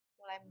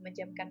mulai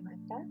memejamkan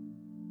mata,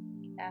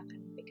 kita akan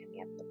berikan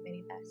niat untuk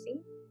meditasi.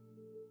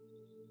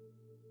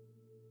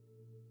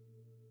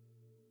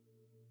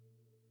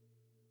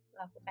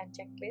 Lakukan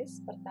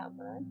checklist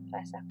pertama,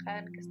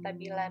 rasakan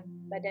kestabilan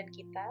badan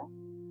kita,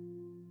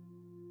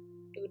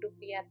 duduk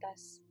di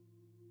atas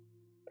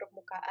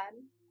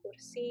permukaan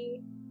kursi,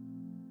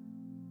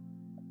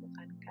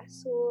 permukaan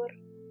kasur,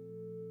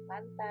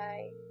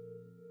 lantai.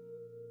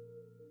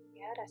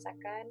 Ya,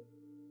 rasakan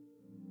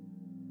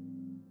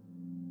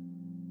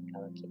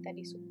kalau kita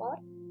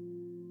disupport,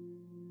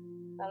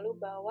 lalu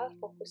bawa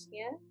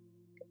fokusnya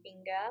ke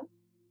pinggang,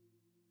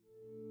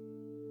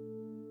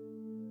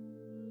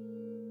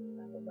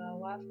 lalu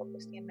bawa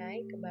fokusnya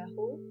naik ke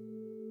bahu.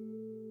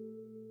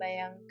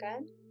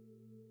 Bayangkan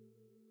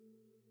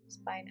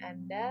spine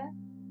Anda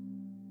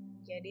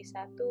jadi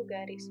satu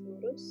garis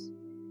lurus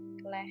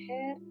ke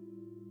leher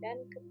dan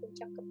ke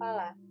puncak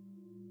kepala.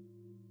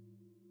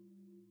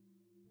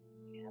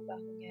 Ya,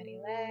 bahunya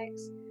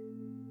rileks.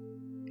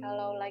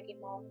 Kalau lagi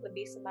mau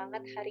lebih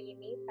semangat hari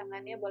ini,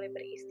 tangannya boleh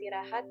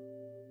beristirahat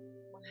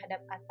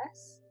menghadap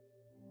atas.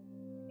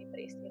 Ini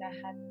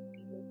beristirahat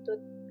di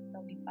lutut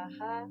atau di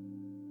paha.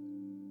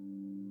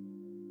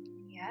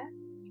 Ya,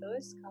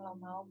 terus kalau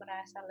mau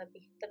merasa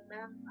lebih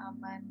tenang,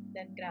 aman,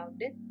 dan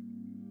grounded,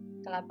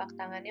 telapak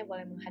tangannya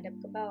boleh menghadap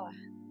ke bawah.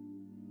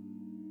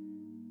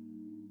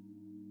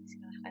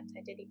 Silahkan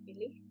saja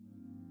dipilih.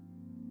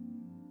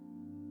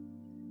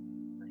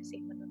 Masih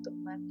menutup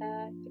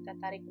mata, kita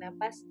tarik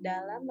napas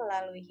dalam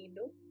melalui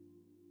hidung.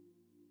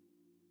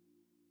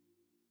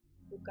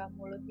 Buka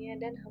mulutnya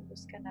dan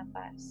hembuskan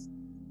napas.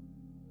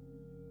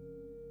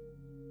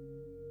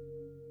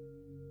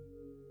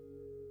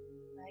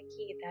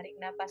 Lagi, tarik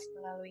napas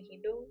melalui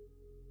hidung.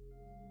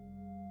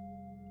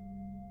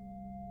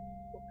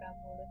 Buka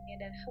mulutnya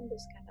dan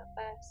hembuskan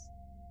napas.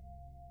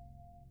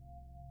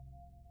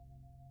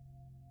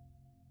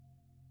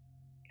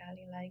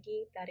 Sekali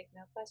lagi, tarik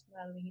napas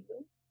melalui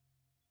hidung.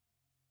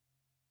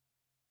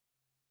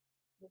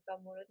 Buka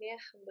mulutnya,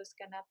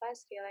 hembuskan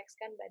napas,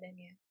 rilekskan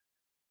badannya.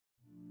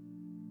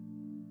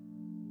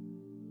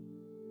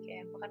 Oke,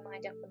 aku akan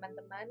mengajak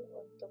teman-teman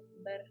untuk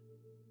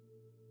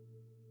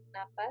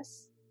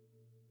bernapas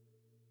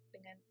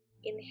dengan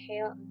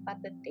inhale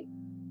 4 detik,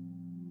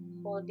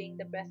 holding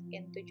the breath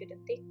in 7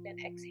 detik, dan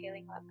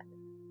exhaling 8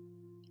 detik.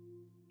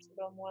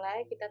 Sebelum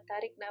mulai, kita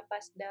tarik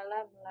napas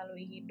dalam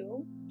melalui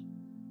hidung.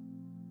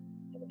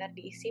 Benar-benar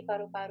diisi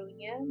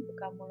paru-parunya,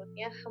 buka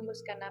mulutnya,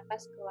 hembuskan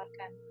napas,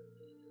 keluarkan.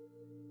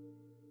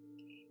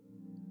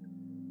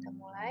 Kita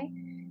mulai.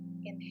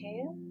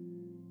 Inhale,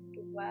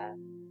 2,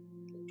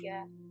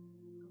 3,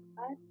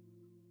 4.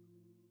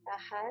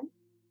 Tahan,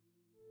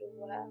 2,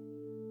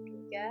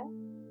 3,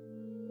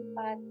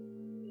 4,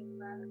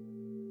 5,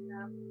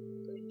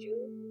 6,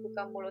 7.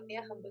 Buka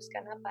mulutnya,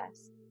 hembuskan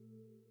napas.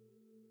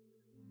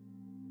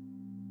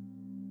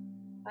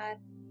 4,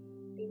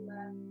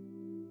 5,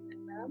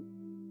 6,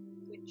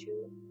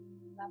 7,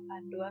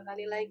 8. 2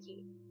 kali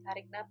lagi.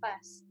 Tarik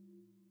napas.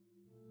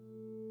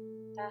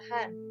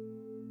 Tahan.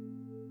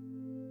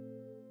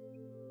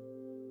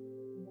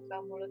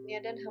 Buka mulutnya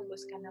dan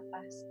hembuskan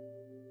napas.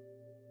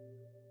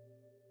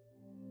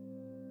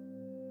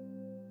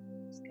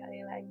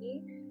 Sekali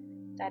lagi,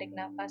 tarik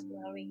napas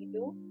melalui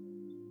hidung.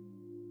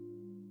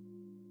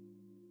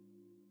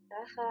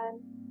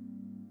 Tahan.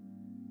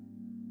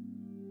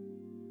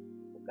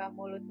 Buka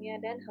mulutnya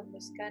dan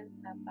hembuskan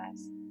napas.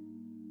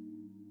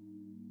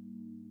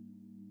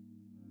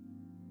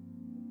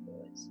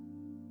 Terus.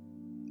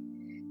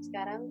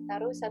 Sekarang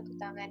taruh satu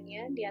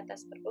tangannya di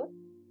atas perut.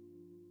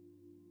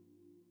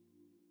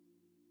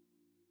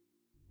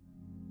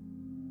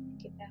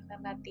 Kita akan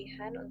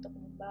latihan untuk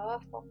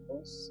membawa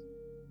fokus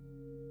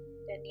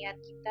dan niat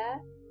kita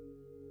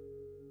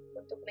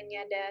untuk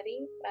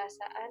menyadari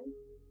perasaan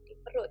di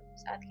perut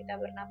saat kita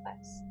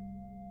bernapas.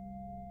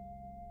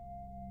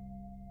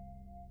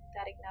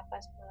 Tarik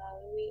napas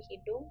melalui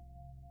hidung,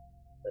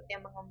 perutnya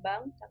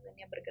mengembang,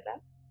 tangannya bergerak.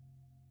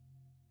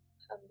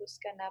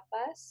 Hembuskan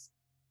napas,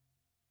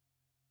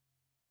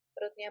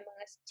 perutnya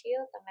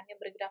mengecil, tangannya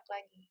bergerak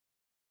lagi.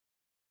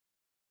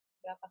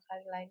 Berapa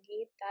kali lagi,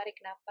 tarik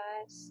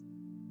napas.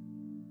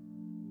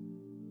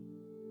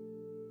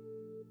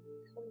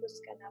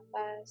 Hembuskan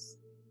napas.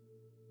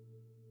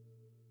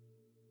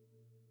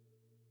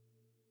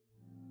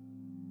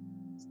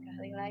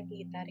 Sekali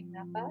lagi, tarik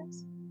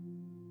napas.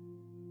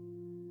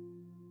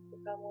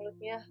 Buka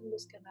mulutnya,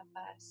 hembuskan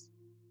napas.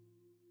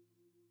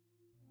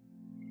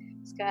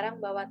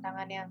 Sekarang bawa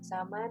tangan yang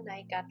sama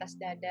naik ke atas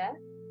dada.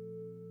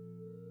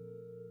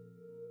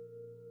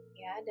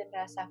 Ya, dan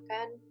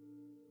rasakan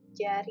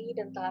jari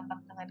dan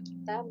telapak tangan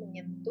kita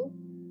menyentuh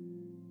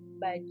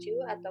baju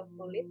atau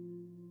kulit.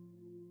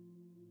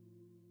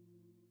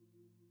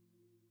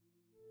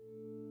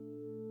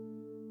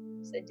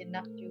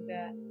 Sejenak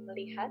juga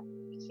melihat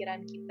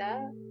pikiran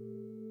kita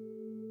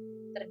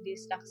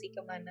terdistraksi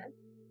kemana,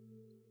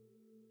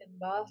 dan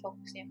bawa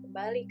fokusnya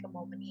kembali ke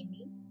momen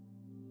ini.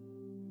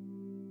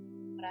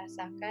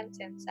 Merasakan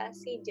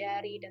sensasi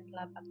jari dan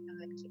telapak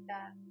tangan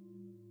kita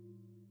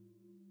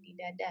di di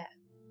dada.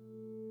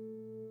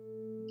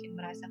 Mungkin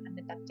merasakan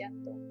detak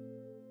jantung.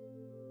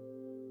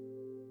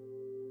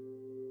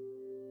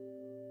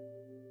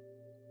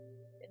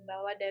 Dan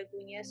bawa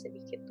dagunya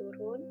sedikit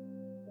turun,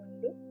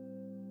 tunduk.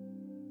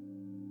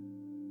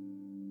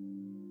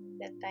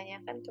 Dan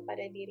tanyakan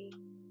kepada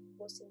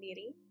dirimu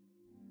sendiri.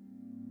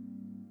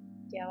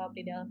 Jawab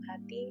di dalam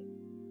hati,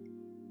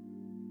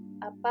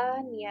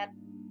 apa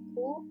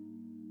niatku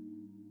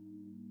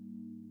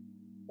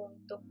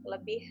untuk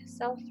lebih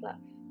self-love?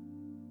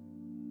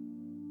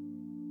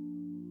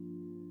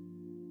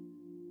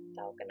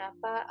 Tahu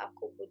kenapa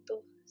aku butuh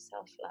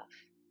self-love?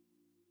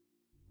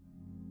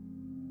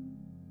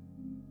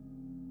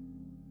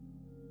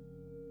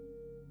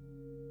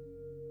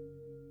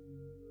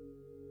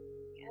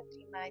 Ya,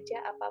 terima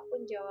aja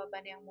apapun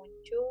jawaban yang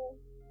muncul.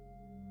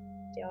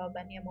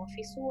 Jawabannya mau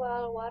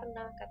visual,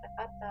 warna,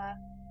 kata-kata.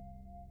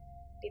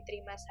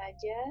 Diterima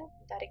saja,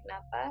 tarik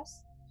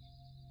napas.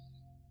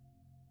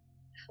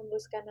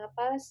 Hembuskan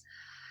napas.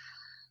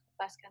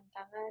 Lepaskan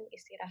tangan,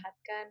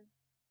 istirahatkan.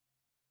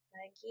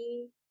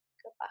 Lagi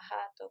ke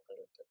paha atau ke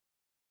lutut.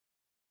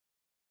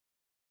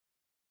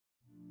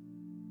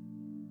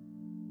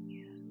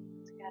 Ya,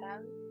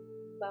 sekarang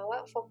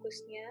bawa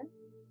fokusmu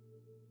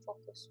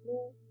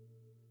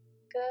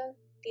ke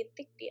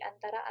titik di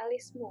antara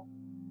alismu.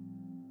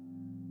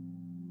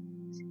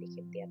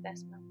 Sedikit di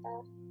atas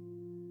mata.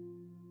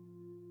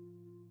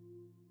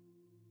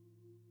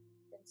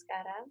 Dan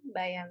sekarang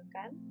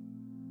bayangkan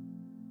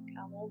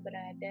kamu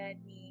berada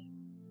di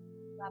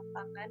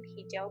lapangan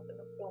hijau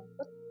penuh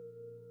rumput,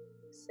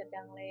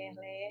 sedang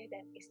leyeh-leyeh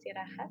dan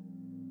istirahat.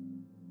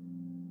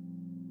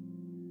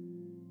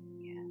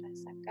 Ya,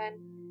 rasakan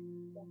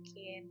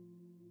mungkin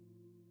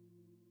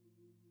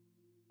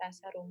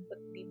rasa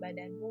rumput di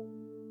badanmu.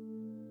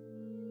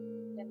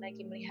 Dan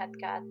lagi melihat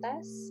ke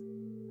atas,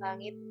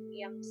 langit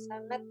yang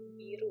sangat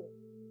biru,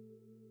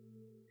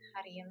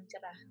 hari yang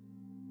cerah.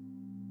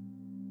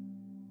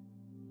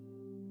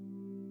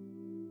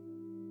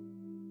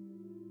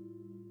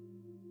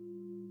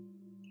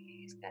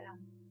 Oke, sekarang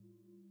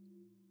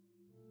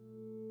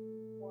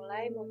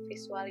mulai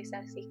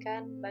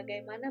memvisualisasikan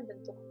bagaimana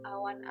bentuk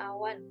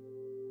awan-awan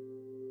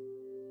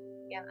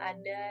yang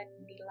ada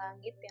di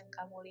langit yang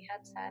kamu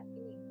lihat saat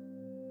ini.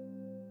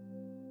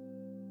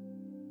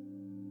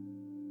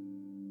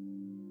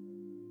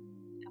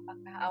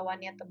 Apakah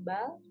awannya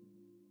tebal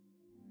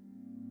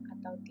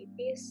atau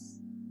tipis,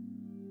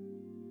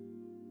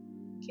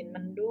 mungkin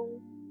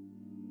mendung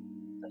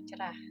atau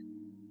cerah?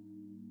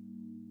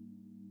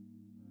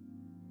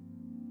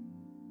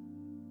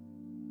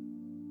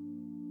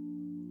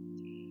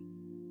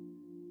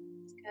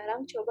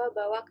 Sekarang coba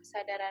bawa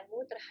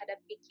kesadaranmu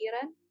terhadap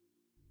pikiran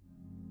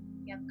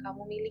yang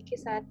kamu miliki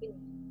saat ini,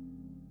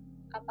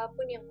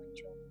 apapun yang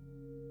muncul.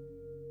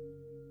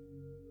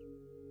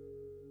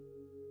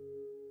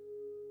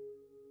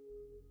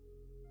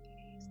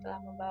 Setelah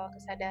membawa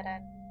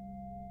kesadaran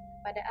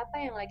pada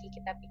apa yang lagi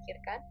kita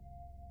pikirkan,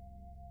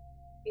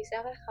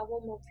 bisakah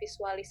kamu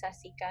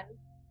memvisualisasikan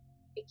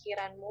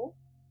pikiranmu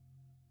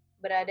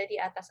berada di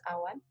atas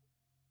awan?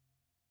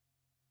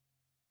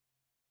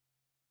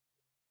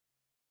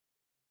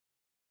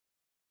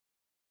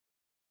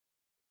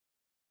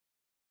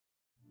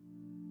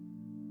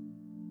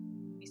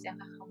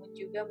 Bisakah kamu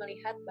juga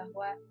melihat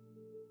bahwa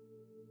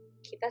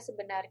kita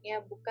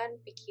sebenarnya bukan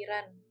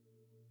pikiran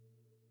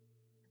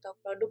atau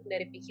produk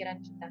dari pikiran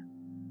kita?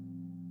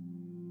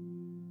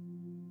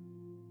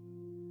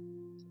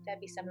 Kita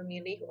bisa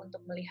memilih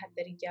untuk melihat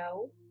dari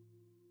jauh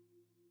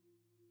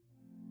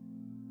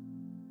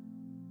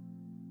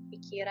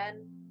pikiran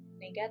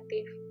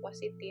negatif,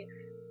 positif,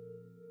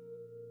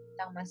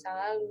 tentang masa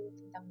lalu,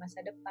 tentang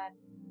masa depan.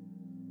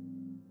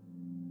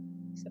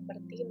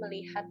 Seperti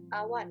melihat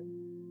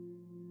awan.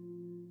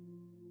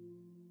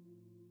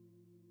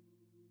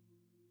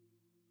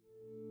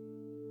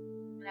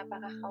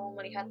 Apakah kamu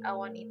melihat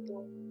awan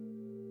itu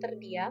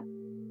terdiam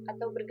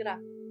atau bergerak,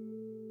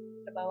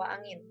 terbawa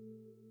angin?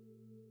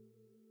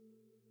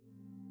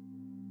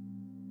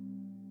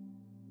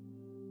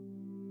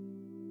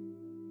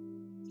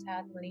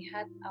 Saat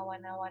melihat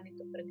awan-awan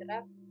itu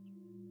bergerak,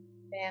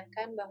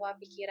 bayangkan bahwa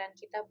pikiran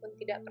kita pun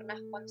tidak pernah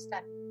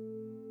konstan.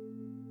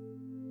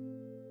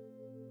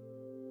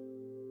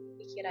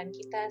 Pikiran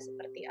kita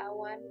seperti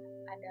awan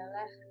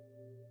adalah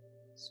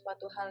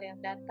suatu hal yang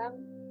datang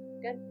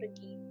dan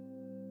pergi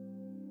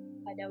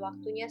pada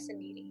waktunya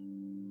sendiri.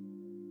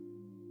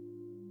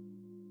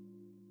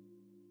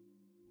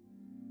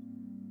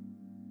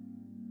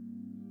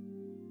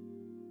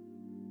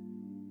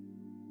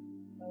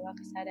 Bawa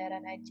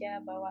kesadaran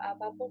aja bahwa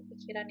apapun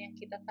pikiran yang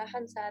kita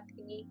tahan saat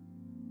ini,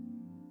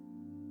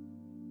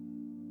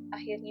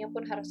 akhirnya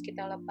pun harus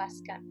kita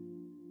lepaskan.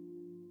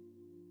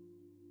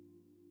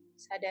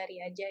 Sadari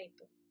aja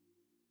itu.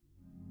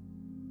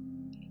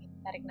 Oke,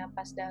 tarik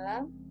napas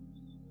dalam.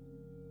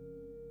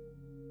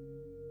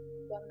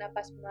 Buang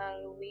napas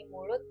melalui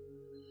mulut.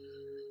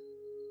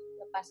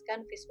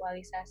 Lepaskan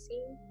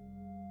visualisasi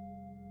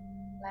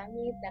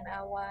langit dan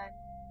awan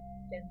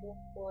dan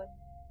rumput,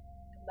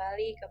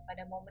 kembali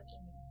kepada momen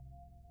ini.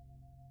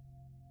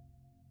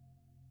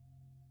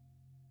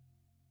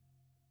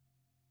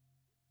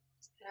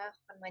 Sekarang aku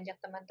akan mengajak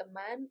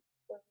teman-teman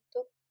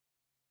untuk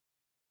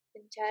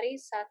mencari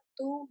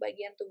satu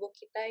bagian tubuh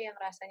kita yang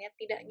rasanya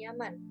tidak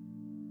nyaman.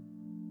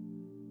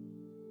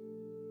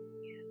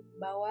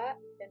 Bawa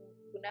dan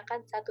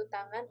gunakan satu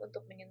tangan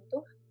untuk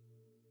menyentuh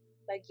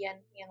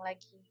bagian yang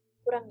lagi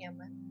kurang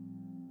nyaman.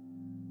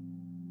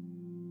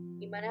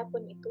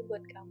 Dimanapun itu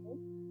buat kamu.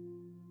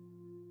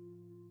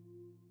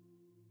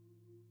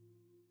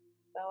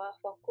 Bawa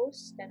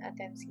fokus dan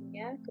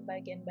atensinya ke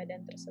bagian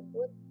badan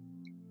tersebut.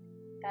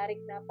 Tarik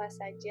napas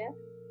saja.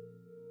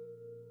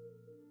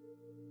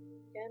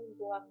 Dan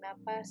buang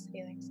napas,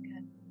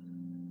 rilekskan.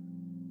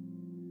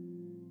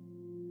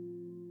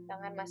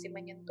 Tangan masih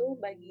menyentuh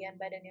bagian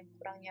badan yang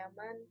kurang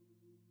nyaman.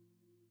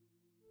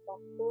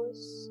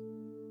 Fokus,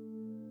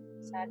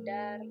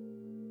 sadar,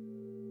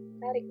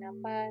 tarik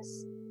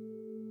napas,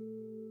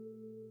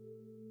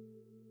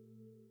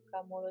 buka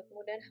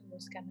mulutmu dan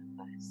hembuskan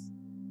napas.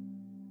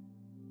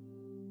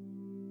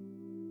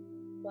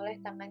 Boleh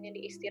tangannya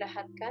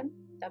diistirahatkan,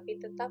 tapi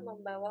tetap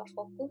membawa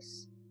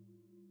fokus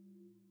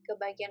ke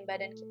bagian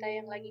badan kita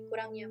yang lagi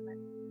kurang nyaman.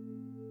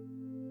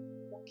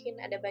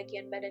 Mungkin ada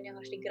bagian badan yang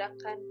harus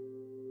digerakkan,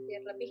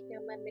 biar lebih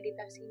nyaman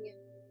meditasinya.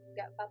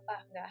 Gak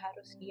apa-apa, gak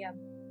harus diam.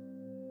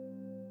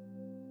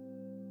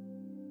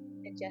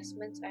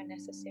 Adjustments are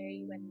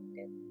necessary when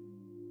needed.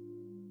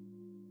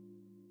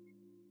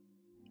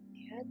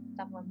 Ya,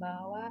 tetap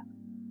membawa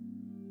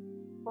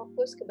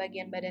fokus ke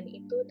bagian badan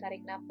itu,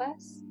 tarik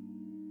napas,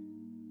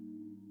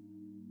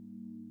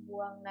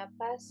 buang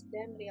napas,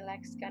 dan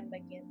rilekskan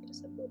bagian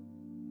tersebut.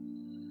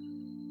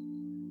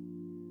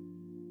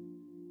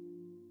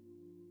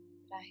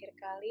 Terakhir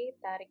kali,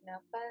 tarik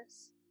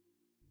napas,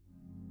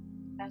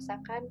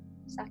 rasakan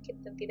sakit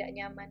dan tidak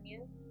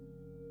nyamannya.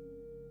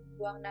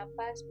 Buang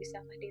napas,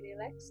 bisakah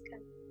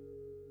dirilekskan?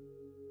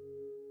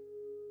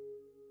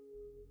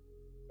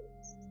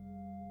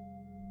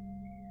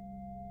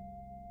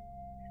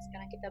 Nah,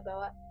 sekarang kita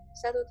bawa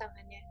satu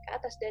tangannya ke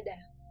atas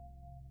dada.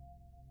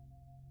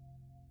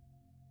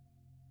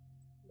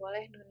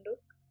 Boleh nunduk.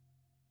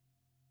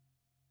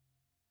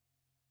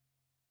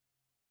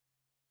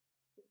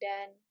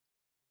 Dan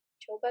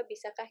coba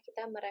bisakah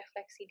kita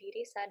merefleksi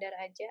diri, sadar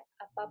aja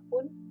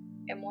apapun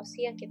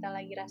emosi yang kita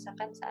lagi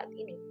rasakan saat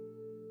ini.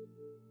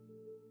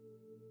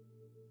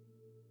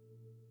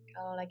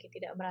 Kalau lagi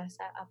tidak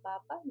merasa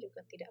apa-apa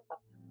juga tidak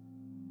apa-apa.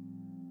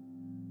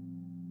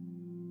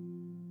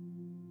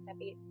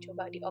 Tapi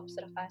coba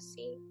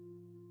diobservasi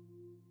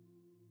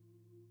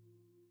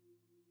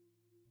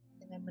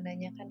dengan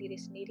menanyakan diri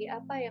sendiri,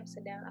 apa yang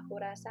sedang aku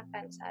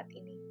rasakan saat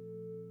ini.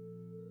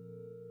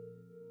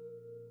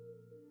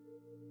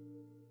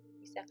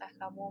 Bisakah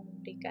kamu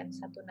memberikan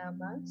satu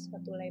nama,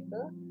 suatu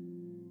label?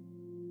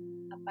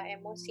 Apa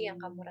emosi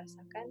yang kamu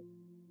rasakan?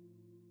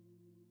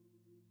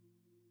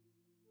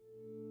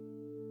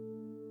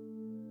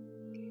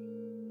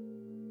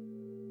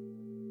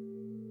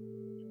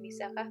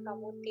 Bisakah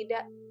kamu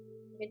tidak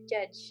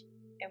ngejudge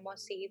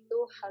emosi itu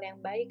hal yang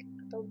baik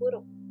atau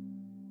buruk?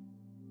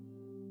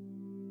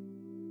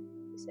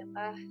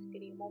 Bisakah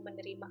dirimu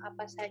menerima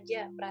apa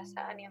saja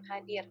perasaan yang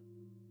hadir?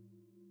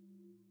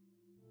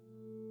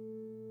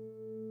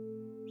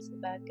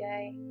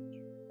 Sebagai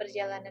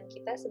perjalanan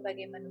kita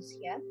sebagai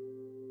manusia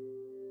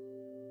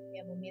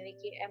yang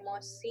memiliki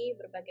emosi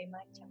berbagai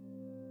macam.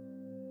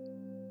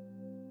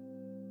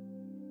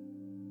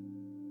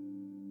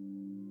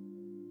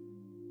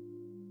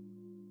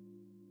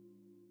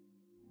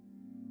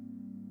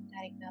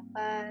 Tarik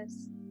napas,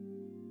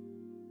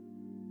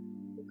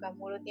 buka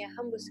mulutnya,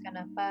 hembuskan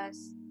napas.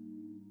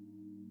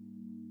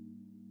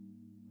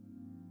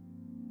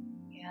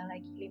 Ya,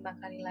 lagi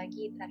 5 kali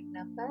lagi, tarik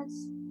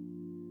napas.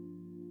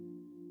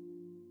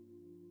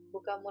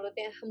 Buka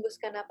mulutnya,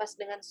 hembuskan napas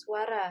dengan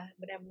suara,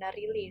 benar-benar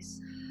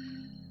rilis.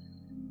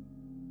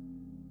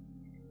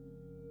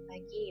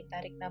 Lagi,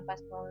 tarik napas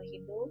melalui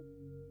hidung.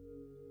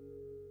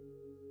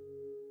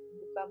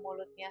 Buka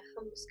mulutnya,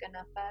 hembuskan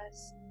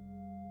napas.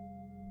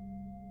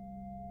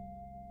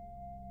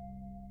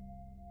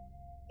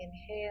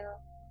 Inhale.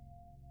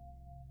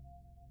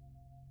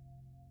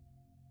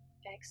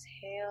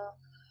 Exhale.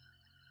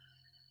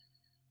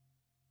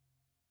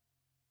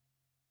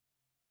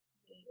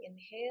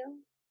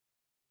 Inhale.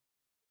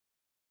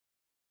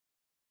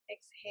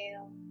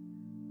 Exhale.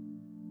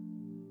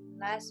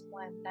 Last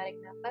one,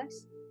 tarik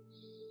napas.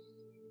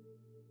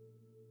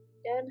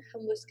 Dan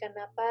hembuskan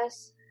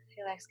napas,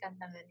 rilekskan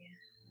tangannya.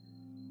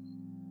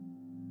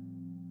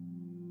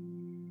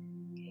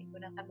 Oke,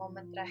 gunakan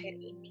momen terakhir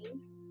ini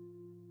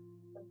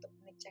untuk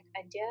ngecek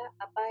aja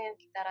apa yang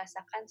kita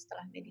rasakan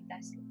setelah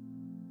meditasi.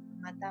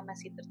 Mata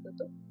masih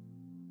tertutup.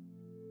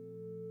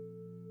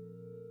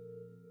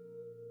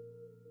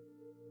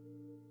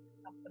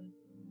 Apapun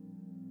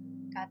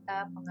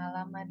kata,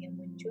 pengalaman yang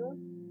muncul,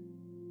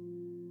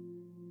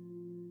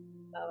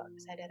 bawa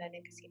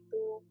kesadarannya ke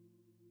situ.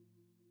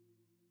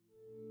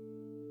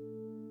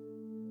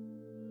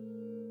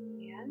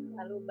 Ya,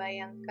 lalu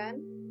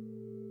bayangkan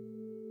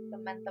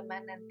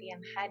teman-teman nanti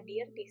yang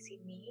hadir di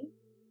sini,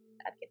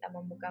 saat kita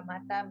membuka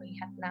mata,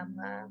 melihat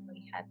nama,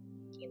 melihat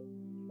mungkin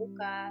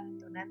buka,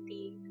 atau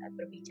nanti saat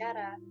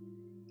berbicara,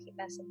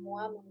 kita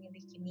semua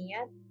memiliki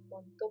niat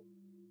untuk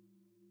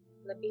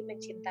lebih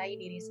mencintai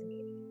diri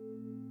sendiri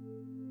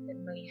dan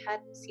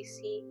melihat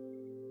sisi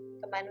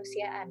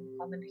kemanusiaan,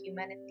 common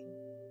humanity.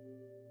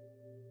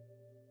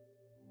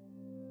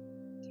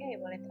 Oke,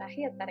 mulai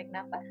terakhir, tarik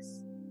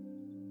nafas.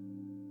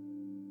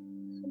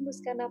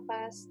 Hembuskan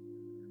nafas.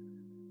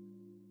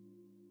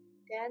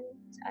 Dan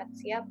saat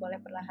siap, boleh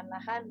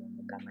perlahan-lahan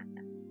membuka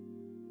mata.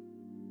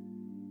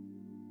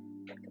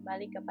 Dan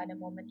kembali kepada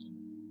momen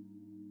ini.